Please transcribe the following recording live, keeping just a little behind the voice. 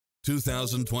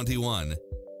2021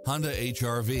 Honda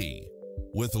HR-V.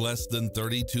 With less than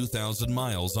 32,000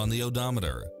 miles on the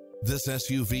odometer, this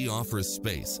SUV offers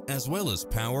space as well as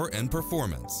power and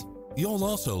performance. You'll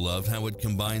also love how it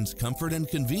combines comfort and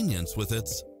convenience with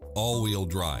its all-wheel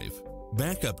drive,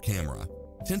 backup camera,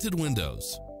 tinted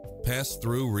windows,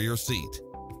 pass-through rear seat,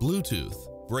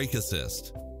 Bluetooth, brake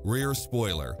assist, rear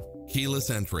spoiler, keyless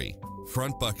entry,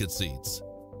 front bucket seats,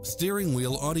 steering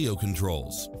wheel audio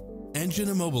controls, engine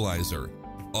immobilizer,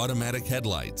 automatic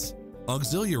headlights,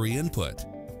 auxiliary input,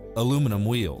 aluminum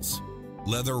wheels,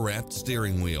 leather-wrapped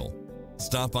steering wheel.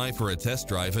 Stop by for a test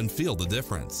drive and feel the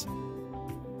difference.